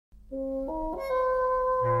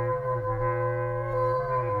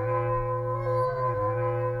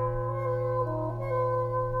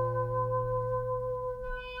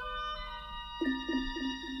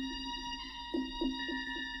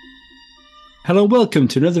Hello and welcome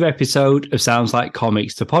to another episode of Sounds Like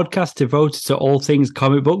Comics, the podcast devoted to all things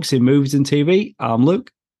comic books in movies and TV. I'm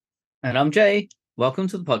Luke. And I'm Jay. Welcome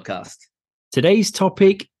to the podcast. Today's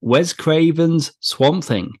topic, Wes Craven's Swamp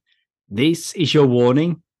Thing. This is your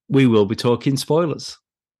warning. We will be talking spoilers.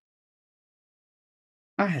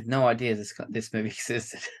 I had no idea this movie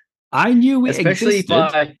existed. I knew it Especially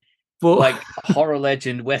existed. by horror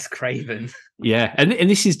legend Wes Craven. Yeah, and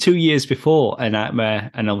this is 2 years before A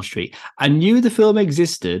Nightmare on Elm Street. I knew the film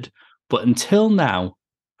existed, but until now,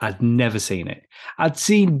 I'd never seen it. I'd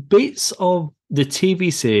seen bits of the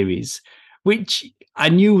TV series, which I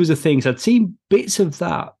knew was a thing. So I'd seen bits of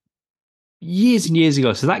that years and years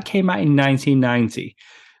ago. So that came out in 1990.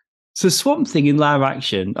 So Swamp Thing in live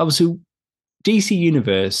action, obviously DC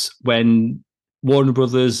Universe, when Warner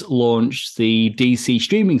Brothers launched the DC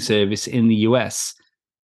streaming service in the US,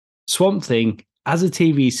 Swamp Thing as a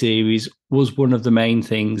TV series was one of the main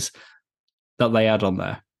things that they had on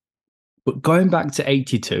there. But going back to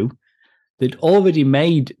 82, they'd already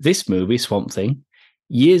made this movie, Swamp Thing.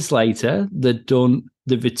 Years later, they'd done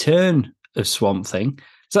The Return of Swamp Thing.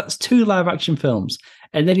 So that's 2 live action films.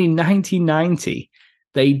 And then in 1990,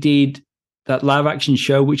 they did that live action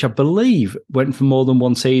show, which I believe went for more than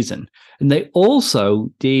 1 season. And they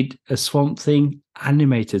also did a Swamp Thing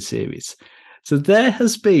animated series. So there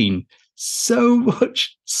has been so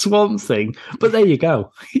much Swamp Thing. But there you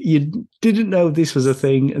go. You didn't know this was a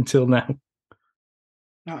thing until now.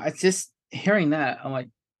 No, it's just hearing that, I'm like,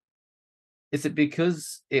 is it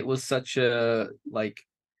because it was such a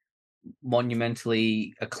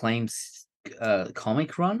monumentally acclaimed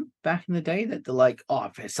comic run back in the day that they're like,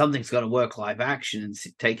 oh, if something's going to work live action and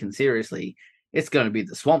taken seriously, it's going to be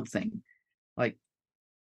the Swamp Thing. Like,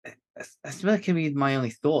 that's really can be my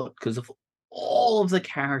only thought, because of all of the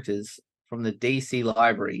characters from the DC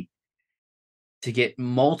library to get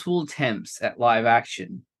multiple attempts at live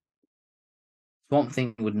action, Swamp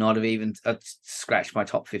Thing would not have even scratched my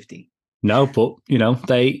top 50. No, but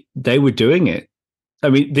they were doing it. I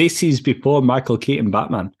mean, this is before Michael Keaton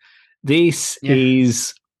Batman. This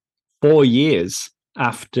is 4 years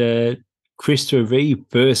after Christopher Reeve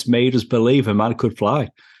first made us believe a man could fly.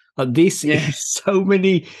 This is so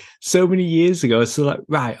many years ago. So like,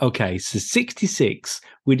 right, okay. So 66,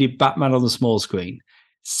 we did Batman on the small screen.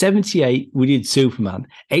 78, we did Superman.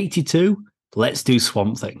 82, let's do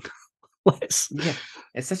Swamp Thing. It's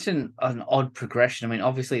such an odd progression. I mean,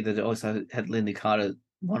 obviously they also had Linda Carter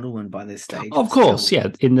Wonder Woman by this stage. Of course,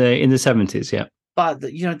 still. In the 70s, yeah. But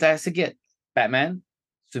they have to get Batman,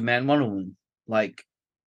 Superman, Wonder Woman. Like,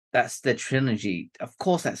 that's their trilogy. Of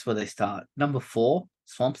course, that's where they start. Number 4,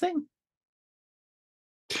 Swamp Thing.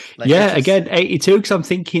 Again, 82, because I'm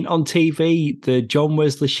thinking on TV, the John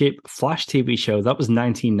Wesley Shipp Flash TV show, that was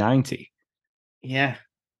 1990. Yeah.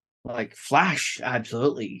 Like Flash,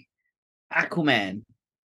 absolutely. Aquaman,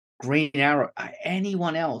 Green Arrow,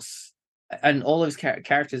 anyone else. And all those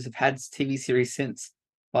characters have had TV series since.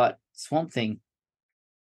 But Swamp Thing,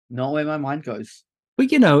 not where my mind goes. But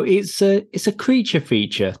it's a creature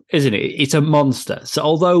feature, isn't it? It's a monster. So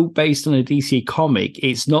although based on a DC comic,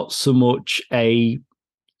 it's not so much a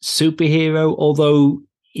superhero, although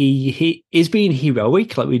he is being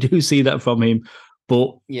heroic, like we do see that from him,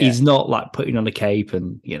 but he's not like putting on a cape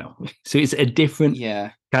and so it's a different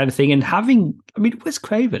kind of thing. And Wes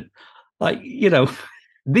Craven,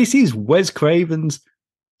 this is Wes Craven's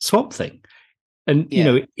Swamp Thing. And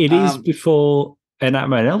it is before A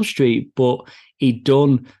Nightmare on Elm Street, but he'd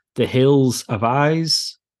done The Hills of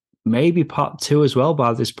Eyes, maybe part 2 as well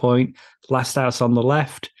by this point, Last House on the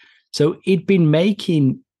Left. So he'd been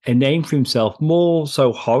making a name for himself, more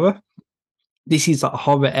so horror. This is like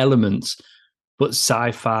horror elements, but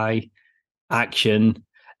sci-fi, action.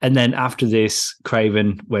 And then after this,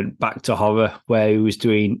 Craven went back to horror, where he was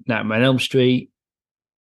doing Nightmare on Elm Street,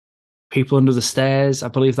 People Under the Stairs, I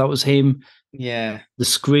believe that was him. Yeah. The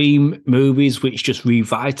Scream movies, which just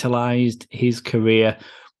revitalized his career.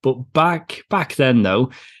 But back then,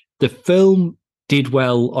 though, the film did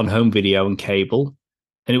well on home video and cable,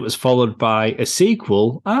 and it was followed by a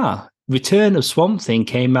sequel. Return of Swamp Thing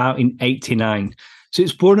came out in 89. So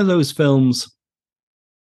it's one of those films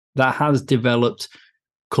that has developed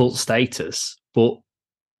cult status. But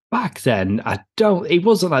back then, it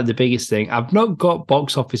wasn't like the biggest thing. I've not got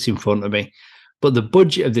box office in front of me, but the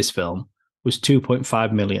budget of this film was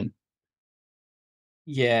 2.5 million.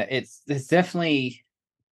 Yeah, it's definitely,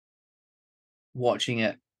 watching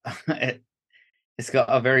it, it's got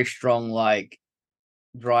a very strong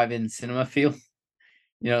drive-in cinema feel.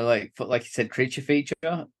 Like you said, creature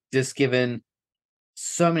feature. Just given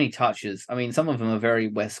so many touches. I mean, some of them are very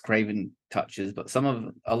Wes Craven touches, but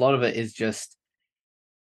a lot of it is just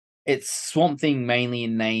it's Swamp Thing mainly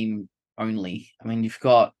in name only. I mean, you've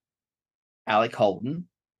got Alec Holland,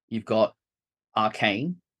 you've got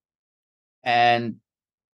Arcane, and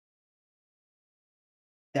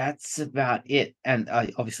that's about it. And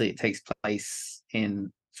obviously, it takes place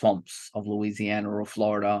in swamps of Louisiana or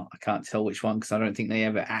Florida. I can't tell which one because I don't think they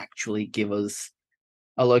ever actually give us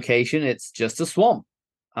a location. It's just a swamp.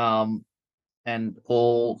 And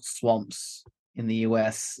all swamps in the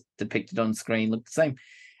US depicted on screen look the same.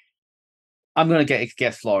 I'm going to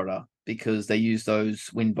guess Florida because they use those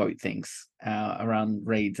wind boat things around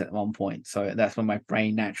raids at one point. So that's where my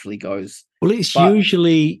brain naturally goes. Well, it's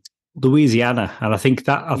usually Louisiana, and I think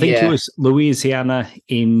it was Louisiana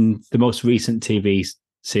in the most recent TV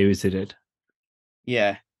series they did.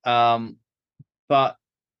 Yeah, but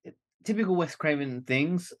typical Wes Craven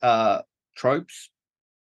things, tropes.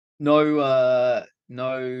 No,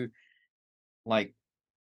 like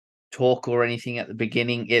talk or anything at the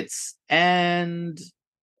beginning. And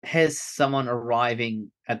has someone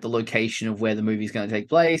arriving at the location of where the movie's going to take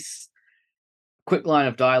place. Quick line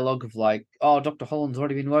of dialogue of like, oh, Dr. Holland's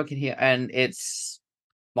already been working here. And it's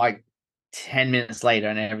like 10 minutes later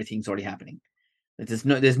and everything's already happening. There's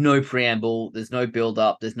no preamble. There's no build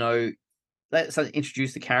up. Let's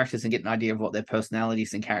introduce the characters and get an idea of what their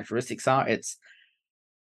personalities and characteristics are. It's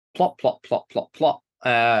plot, plot, plot, plot, plot.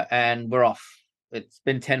 And we're off. It's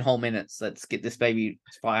been 10 whole minutes. Let's get this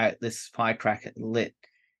firecracker lit.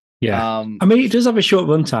 Yeah. I mean, it does have a short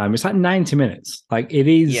runtime. It's like 90 minutes. Like it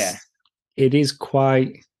is. Yeah. It is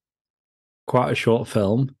quite a short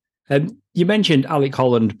film. You mentioned Alec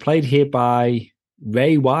Holland, played here by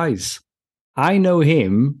Ray Wise. I know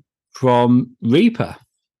him from Reaper.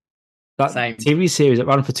 That Same. TV series that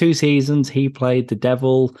ran for 2 seasons. He played the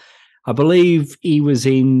devil. I believe he was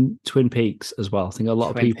in Twin Peaks as well. I think a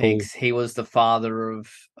lot of people. Peaks. He was the father of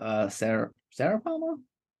Sarah Palmer?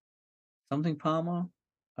 Something Palmer?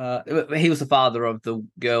 He was the father of the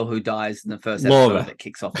girl who dies in the first episode that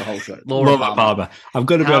kicks off the whole show. Laura Palmer. I've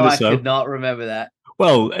got to be honest, I could not remember that.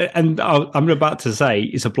 Well, and I'm about to say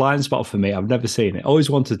it's a blind spot for me. I've never seen it. Always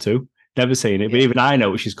wanted to, never seen it. But even I know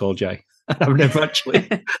what she's called, Jay. I've never actually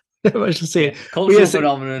seen it. Cultural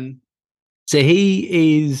phenomenon. So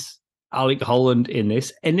he is Alec Holland in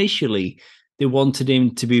this. Initially, they wanted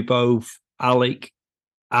him to be both Alec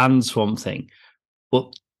and Swamp Thing,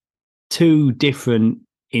 but 2 different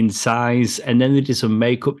in size, and then they did some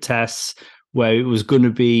makeup tests where it was going to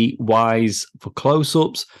be Wise for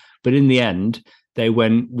close-ups, but in the end they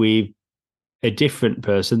went with a different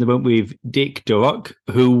person. They went with Dick Durock,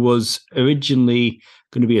 who was originally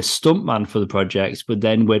going to be a stuntman for the project, but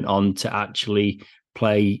then went on to actually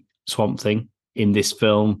play Swamp Thing in this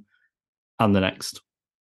film and the next.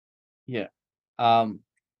 Yeah,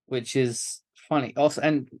 which is funny also.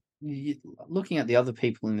 And looking at the other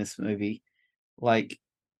people in this movie, like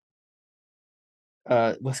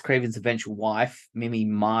Wes Craven's eventual wife, Mimi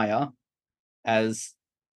Meyer, as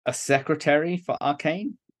a secretary for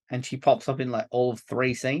Arcane, and she pops up in like all of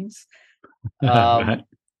 3 scenes.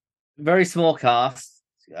 Very small cast.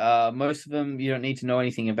 Most of them you don't need to know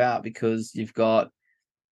anything about because you've got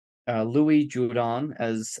Louis Jourdan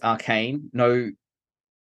as Arcane. No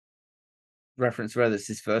reference whether it's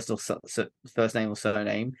his first name or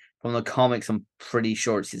surname. From the comics, I'm pretty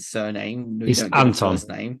sure it's his surname. It's Anton. First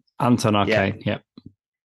name. Anton Arcane. Yep.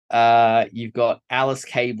 You've got Alice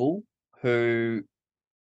Cable, who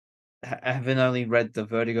having only read the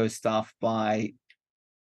Vertigo stuff by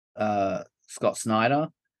Scott Snyder.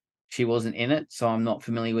 She wasn't in it, so I'm not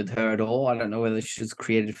familiar with her at all. I don't know whether she was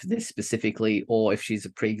created for this specifically or if she's a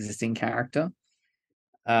pre-existing character.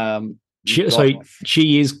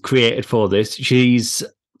 She is created for this. She's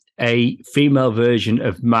a female version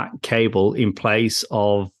of Matt Cable in place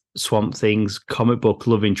of Swamp Thing's comic book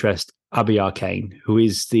love interest, Abby Arcane, who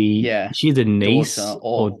is she's the niece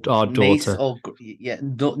or daughter.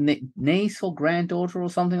 Niece or granddaughter or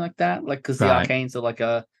something like that. Like, because the Arcanes are like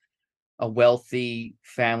a wealthy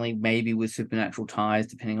family, maybe with supernatural ties,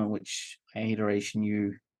 depending on which iteration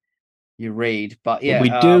you read. But yeah,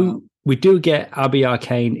 we do get Abby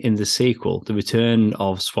Arcane in the sequel, The Return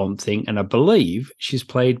of Swamp Thing, and I believe she's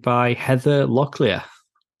played by Heather Locklear.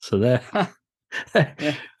 So there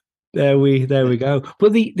we go.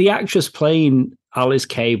 But the actress playing Alice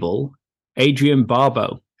Cable, Adrienne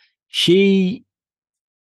Barbeau, she's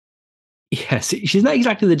not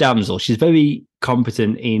exactly the damsel. She's very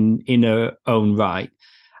competent in her own right.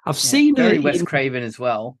 I've seen her very Wes Craven as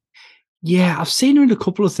well. Yeah, I've seen her in a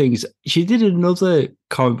couple of things. She did another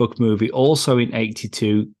comic book movie also in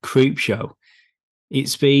 82, Creepshow.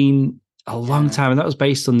 It's been a long Yeah. time, and that was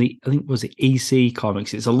based on I think, was it EC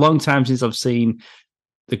Comics? It's a long time since I've seen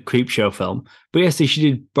the Creepshow film. But yes, she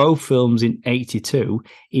did both films in 82.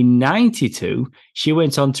 In 92, she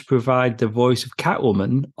went on to provide the voice of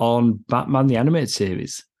Catwoman on Batman the Animated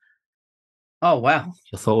Series. Oh, wow.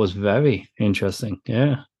 Which I thought was very interesting.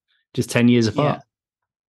 Yeah. Just 10 years apart.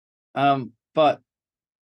 But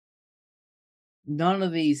none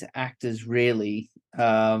of these actors really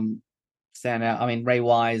stand out. I mean, Ray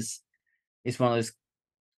Wise is one of those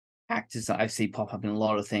actors that I see pop up in a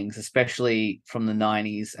lot of things, especially from the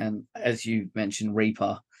 90s. And as you mentioned,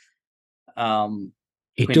 Reaper. It Twin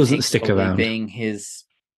doesn't Peaks stick probably around. being his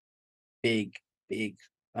big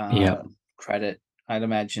Yeah. credit, I'd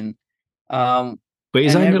imagine. But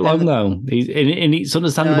he's only long and though. And it's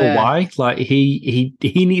understandable yeah. why. Like he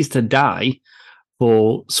needs to die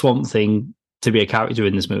for Swamp Thing to be a character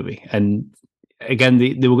in this movie. And again,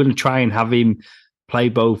 they were going to try and have him play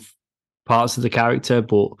both parts of the character,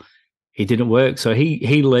 but it didn't work. So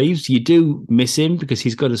he leaves. You do miss him because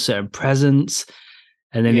he's got a certain presence,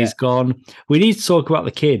 and then he's gone. We need to talk about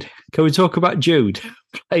the kid. Can we talk about Jude,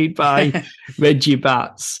 played by Reggie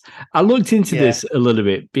Batts? I looked into this a little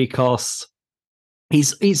bit because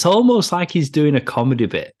it's almost like he's doing a comedy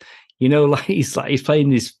bit. You know, like he's playing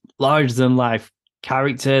this larger than life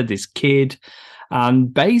character, this kid,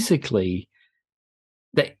 and basically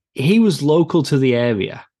that he was local to the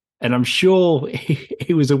area. And I'm sure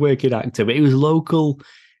he was a working actor, but he was local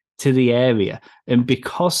to the area. And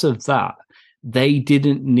because of that, they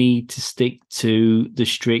didn't need to stick to the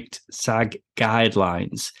strict SAG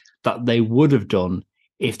guidelines that they would have done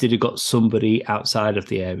if they'd have got somebody outside of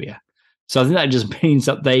the area. So I think that just means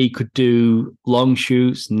that they could do long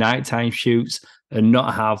shoots, nighttime shoots, and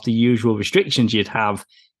not have the usual restrictions you'd have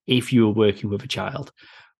if you were working with a child.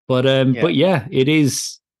 But yeah, it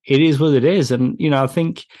is what it is. And you know, I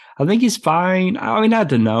think he's fine. I mean, I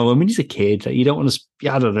don't know. I mean, he's a kid. You don't want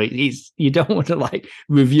to. I don't know. You don't want to like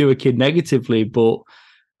review a kid negatively, but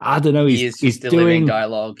I don't know. He's delivering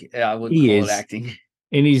dialogue. I wouldn't call it acting.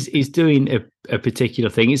 And he's doing a particular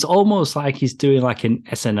thing. It's almost like he's doing like an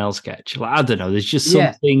SNL sketch. Like I don't know. There's just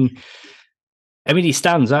something. I mean, he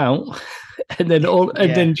stands out, and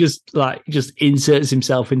then just inserts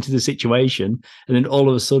himself into the situation, and then all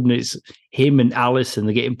of a sudden it's him and Alice, and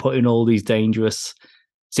they're getting put in all these dangerous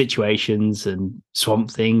situations, and Swamp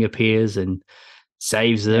Thing appears and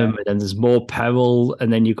saves them, and then there's more peril,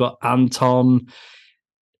 and then you've got Anton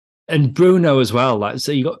and Bruno as well. Like,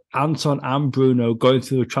 so you got Anton and Bruno going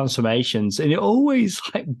through the transformations, and it always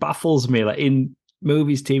like baffles me, like in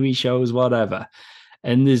movies, TV shows, whatever.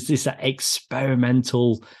 And there's this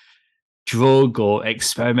experimental drug or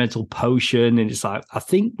experimental potion, and it's like, I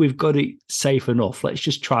think we've got it safe enough. Let's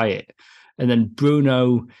just try it. And then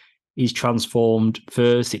Bruno is transformed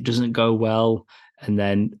first. It doesn't go well. And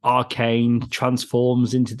then Arcane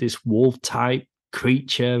transforms into this wolf-type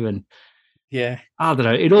creature. And I don't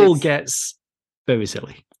know. It all gets very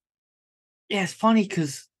silly. Yeah, it's funny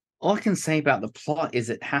because all I can say about the plot is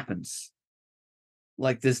it happens.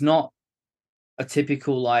 Like, there's not a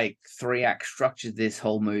typical like 3-act structure to this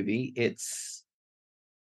whole movie. It's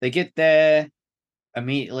they get there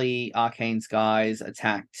immediately. Arcane's guys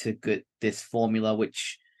attack to get this formula,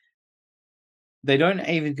 which they don't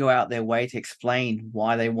even go out their way to explain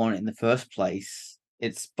why they want it in the first place.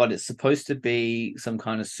 But it's supposed to be some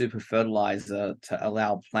kind of super fertilizer to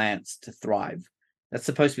allow plants to thrive. That's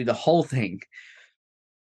supposed to be the whole thing.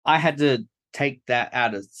 I had to take that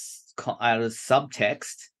out of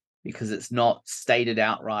subtext because it's not stated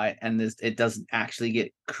outright, and it doesn't actually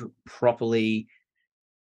get properly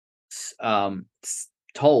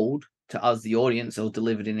told to us, the audience, or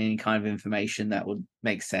delivered in any kind of information that would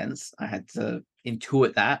make sense. I had to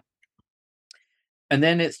intuit that. And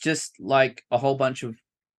then it's just like a whole bunch of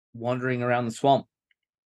wandering around the swamp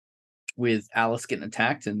with Alice getting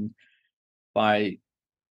attacked and by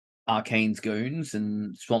Arcane's goons,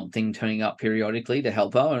 and Swamp Thing turning up periodically to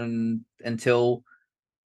help her, and until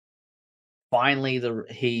finally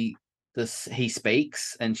he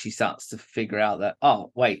speaks, and she starts to figure out that,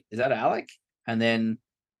 oh wait, is that Alec? And then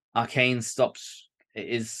Arcane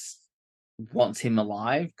wants him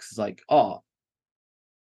alive because it's like, oh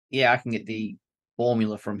yeah, I can get the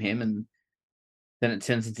formula from him, and then it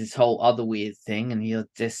turns into this whole other weird thing, and he'll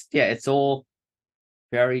just it's all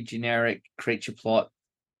very generic creature plot.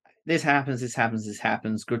 This happens,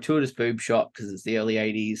 gratuitous boob shot because it's the early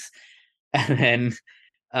 80s, and then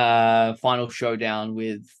final showdown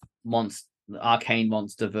with Arcane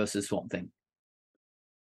monster versus Swamp Thing.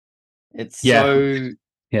 It's so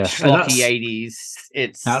schlocky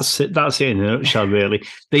 80s. That's it in a nutshell, really.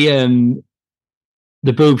 The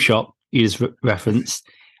the boob shot is referenced.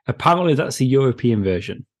 Apparently, that's the European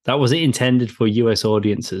version. That wasn't intended for US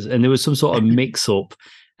audiences, and there was some sort of mix-up,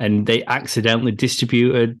 and they accidentally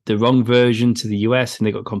distributed the wrong version to the US, and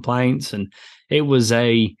they got complaints, and it was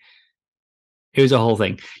a whole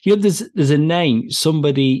thing. You know, there's a name,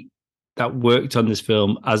 somebody that worked on this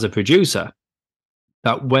film as a producer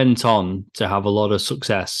that went on to have a lot of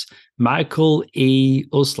success. Michael E.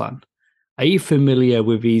 Uslan. Are you familiar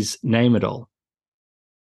with his name at all?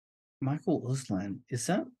 Michael Uslan, is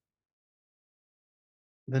that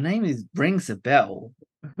the name? Is rings a bell.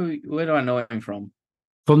 Where do I know him from?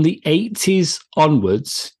 From the 80s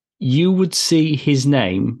onwards, you would see his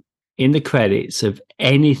name in the credits of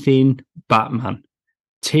anything Batman,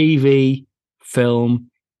 TV, film.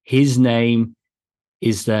 His name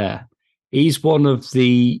is there. He's one of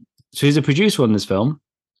the, so he's a producer on this film.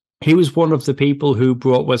 He was one of the people who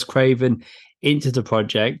brought Wes Craven into the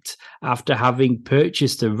project after having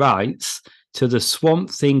purchased the rights to the Swamp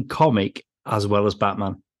Thing comic as well as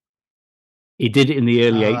Batman. He did it in the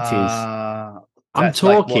early 80s. I'm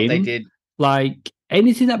talking like what they did. Like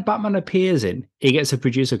anything that Batman appears in, he gets a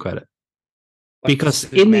producer credit. Like because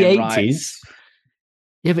in the 80s, rights.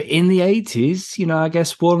 Yeah, but in the 80s, you know, I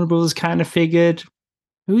guess Warner Brothers kind of figured,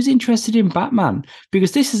 who's interested in Batman?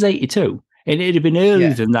 Because this is 82, and it'd have been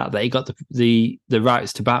earlier than that he got the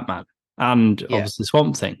rights to Batman and obviously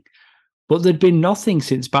Swamp Thing. But there'd been nothing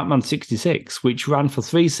since Batman 66, which ran for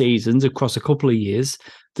 3 seasons across a couple of years.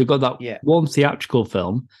 They got that one theatrical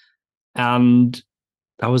film, and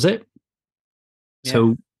that was it. Yeah.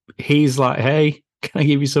 So he's like, hey, can I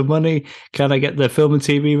give you some money? Can I get the film and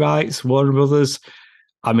TV rights? Warner Brothers.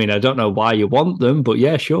 I mean, I don't know why you want them, but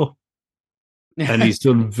yeah, sure. And he's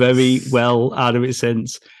done very well out of it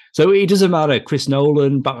since. So it doesn't matter. Chris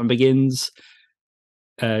Nolan, Batman Begins,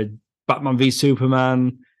 Batman v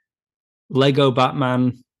Superman, Lego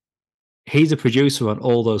Batman. He's a producer on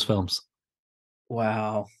all those films.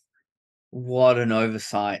 Wow. What an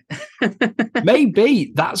oversight.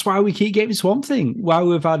 Maybe that's why we keep getting Swamp Thing. Why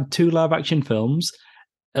we've had 2 live action films,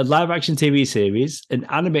 a live action TV series, an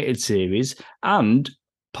animated series, and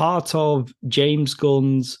part of James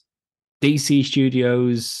Gunn's DC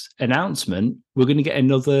Studios announcement, we're going to get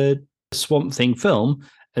another Swamp Thing film,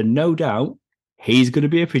 and no doubt he's going to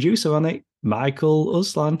be a producer on it, Michael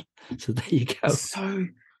Uslan. So there you go.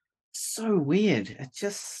 So weird. It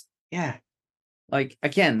just, like,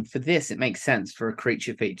 again, for this, it makes sense for a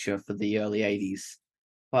creature feature for the early 80s.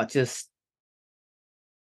 But just,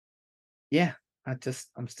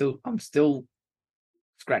 I'm still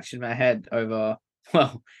scratching my head over,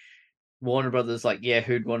 well, Warner Brothers, like,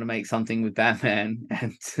 who'd want to make something with Batman?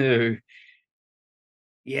 And 2,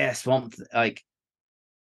 Swamp, like,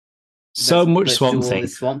 so much Swamp Thing.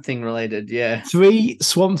 Swamp Thing related, 3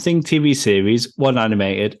 Swamp Thing TV series, 1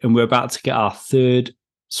 animated, and we're about to get our 3rd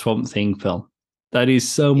Swamp Thing film. That is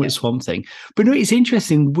so much Swamp Thing. But no, it's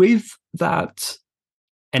interesting with that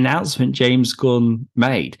announcement James Gunn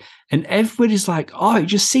made, and everybody's like, oh, it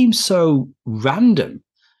just seems so random.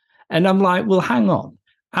 And I'm like, well, hang on.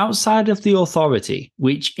 Outside of The Authority,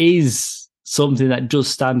 which is something that does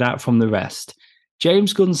stand out from the rest,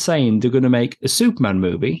 James Gunn's saying they're going to make a Superman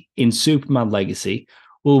movie in Superman Legacy.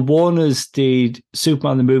 Well, Warner's did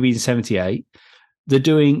Superman the movie in 78. They're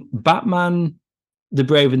doing Batman, The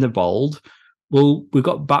Brave and the Bold. Well, we've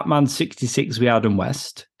got Batman 66 with Adam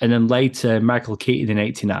West, and then later Michael Keaton in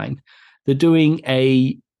 89. They're doing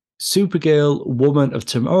a Supergirl Woman of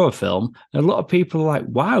Tomorrow film, and a lot of people are like,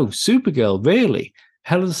 wow, Supergirl, really?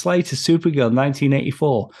 Helen Slater, Supergirl,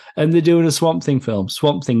 1984. And they're doing a Swamp Thing film,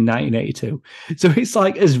 Swamp Thing, 1982. So it's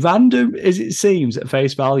like, as random as it seems at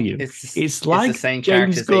face value, it's like the same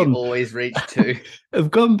James characters Gunn they always reach to. have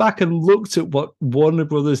gone back and looked at what Warner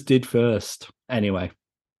Brothers did first. Anyway,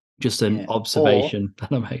 just an observation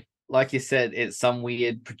that I made. Like you said, it's some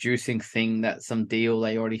weird producing thing, that some deal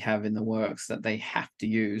they already have in the works that they have to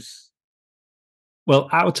use. Well,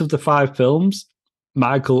 out of the 5 films,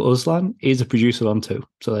 Michael Uslan is a producer on 2.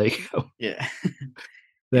 So there you go. Yeah.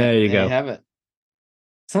 There you go. There you have it.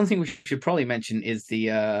 Something we should probably mention is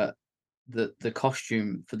the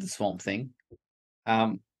costume for the Swamp Thing.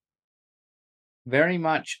 Very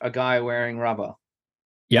much a guy wearing rubber.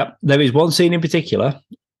 Yep. There is one scene in particular,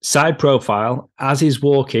 side profile, as he's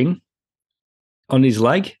walking on his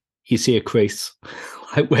leg, you see a crease,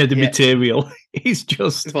 like where the material is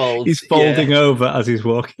just he's folding over as he's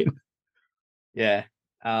walking. Yeah.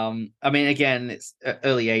 I mean, again, it's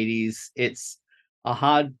early 80s. It's a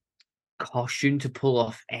hard costume to pull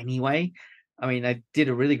off anyway. I mean, they did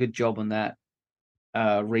a really good job on that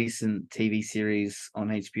recent TV series on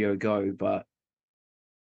HBO Go, but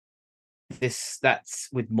that's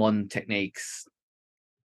with modern techniques.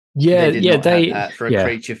 Yeah, They did not have that for a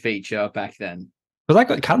creature feature back then. But that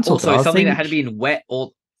got cancelled. Also, something that had to be in wet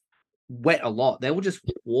a lot. They were just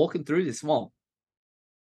walking through the swamp.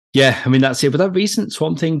 Yeah, I mean, that's it. But that recent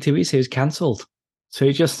Swamp Thing TV series cancelled. So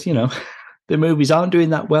it just, the movies aren't doing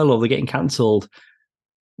that well or they're getting cancelled.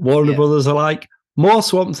 Warner Brothers are like, more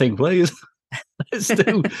Swamp Thing, please.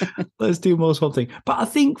 let's do more Swamp Thing. But I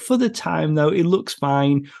think for the time, though, it looks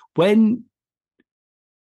fine. When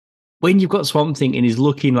you've got Swamp Thing and he's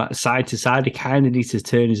looking like side to side, he kind of needs to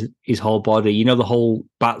turn his whole body. The whole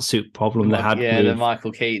Batsuit problem they had with the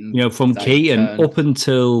Michael Keaton. From Keaton up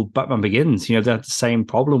until Batman Begins, they had the same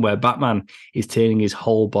problem where Batman is turning his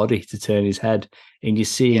whole body to turn his head, and you're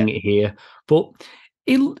seeing it here. But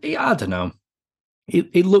I don't know.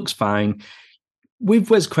 It looks fine. With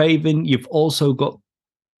Wes Craven, you've also got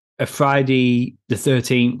a Friday the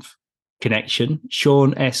 13th connection.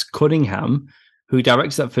 Sean S. Cunningham, who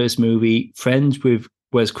directs that first movie, friends with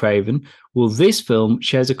Wes Craven. Well, this film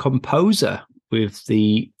shares a composer with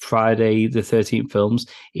the Friday the 13th films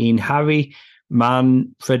in Harry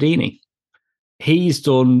Manfredini. He's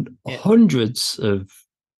done hundreds of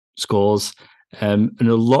scores, and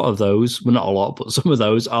a lot of those, well, not a lot, but some of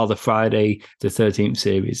those are the Friday the 13th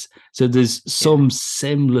series. So there's some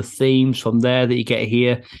similar themes from there that you get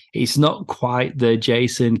here. It's not quite the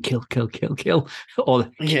Jason kill, or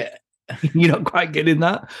you're not quite getting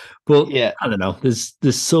that, but I don't know.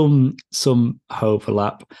 There's some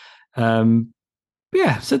overlap. So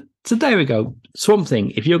there we go. Swamp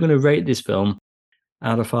Thing. If you're going to rate this film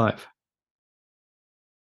out of 5,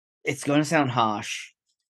 it's going to sound harsh,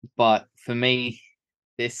 but for me,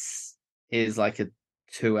 this is like a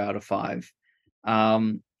 2 out of 5.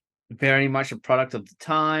 Very much a product of the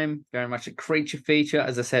time. Very much a creature feature.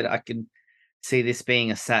 As I said, I can see this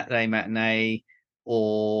being a Saturday matinee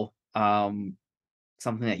or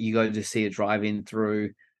something that you go to see a drive-in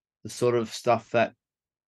through, the sort of stuff that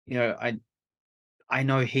I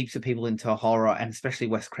know heaps of people into horror, and especially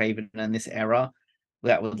Wes Craven in this era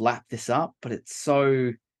that would lap this up, but it's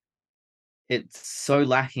so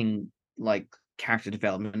lacking like character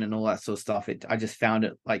development and all that sort of stuff. I just found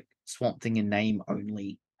it like Swamp Thing in name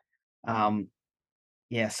only.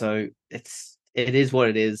 So it is what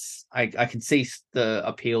it is. I can see the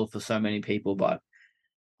appeal for so many people, but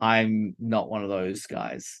I'm not one of those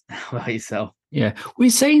guys. How about yourself? Yeah, we're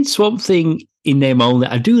saying Swamp Thing in name only.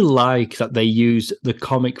 I do like that they use the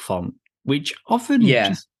comic font, which often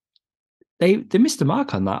they miss the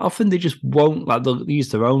mark on that. Often they just won't, like they'll use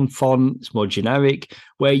their own font. It's more generic,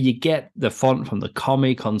 where you get the font from the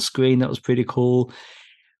comic on screen. That was pretty cool.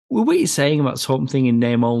 Well, what you're saying about Swamp Thing in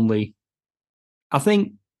name only, I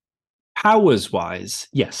think powers-wise,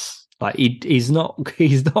 yes. Like he's not.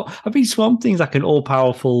 I think Swamp Thing's like an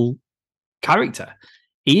all-powerful character.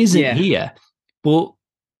 He isn't here, but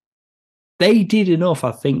they did enough,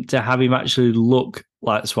 I think, to have him actually look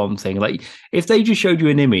like Swamp Thing. Like if they just showed you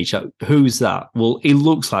an image, like, who's that? Well, he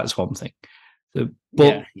looks like Swamp Thing. So,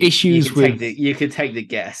 but issues you could take the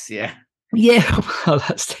guess, yeah. Well,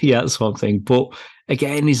 that's Swamp Thing. But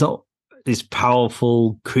again, he's not this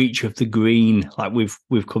powerful creature of the green like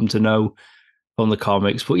we've come to know from the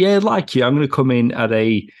comics. But like you, I'm going to come in at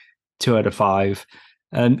a 2 out of 5.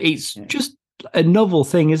 It's just a novel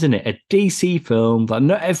thing, isn't it? A DC film that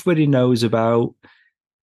not everybody knows about,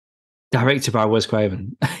 directed by Wes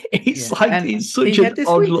Craven. It's such an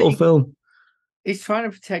odd little film. He's trying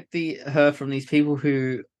to protect her from these people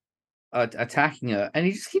who are attacking her, and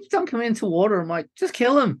he just keeps dunking them into water. I'm like, just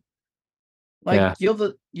kill him. Like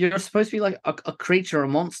you're supposed to be like a creature, a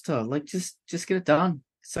monster. Like just get it done.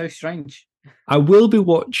 It's so strange. I will be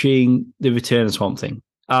watching The Return of Swamp Thing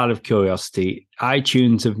out of curiosity.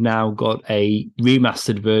 iTunes have now got a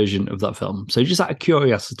remastered version of that film. So just out of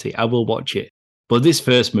curiosity, I will watch it. But this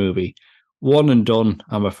first movie, one and done,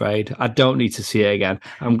 I'm afraid. I don't need to see it again.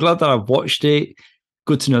 I'm glad that I've watched it.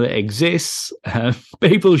 Good to know that it exists.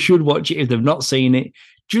 People should watch it if they've not seen it.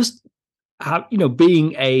 Just have,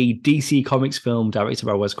 being a DC Comics film directed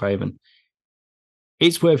by Wes Craven,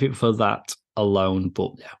 it's worth it for that alone.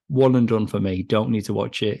 But one and done for me. Don't need to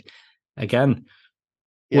watch it again.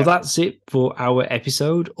 Well, that's it for our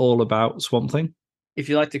episode all about Swamp Thing. If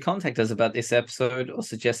you'd like to contact us about this episode or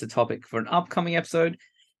suggest a topic for an upcoming episode,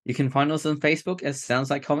 you can find us on Facebook as Sounds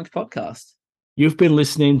Like Comics Podcast. You've been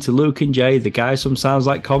listening to Luke and Jay, the guys from Sounds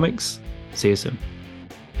Like Comics. See you soon.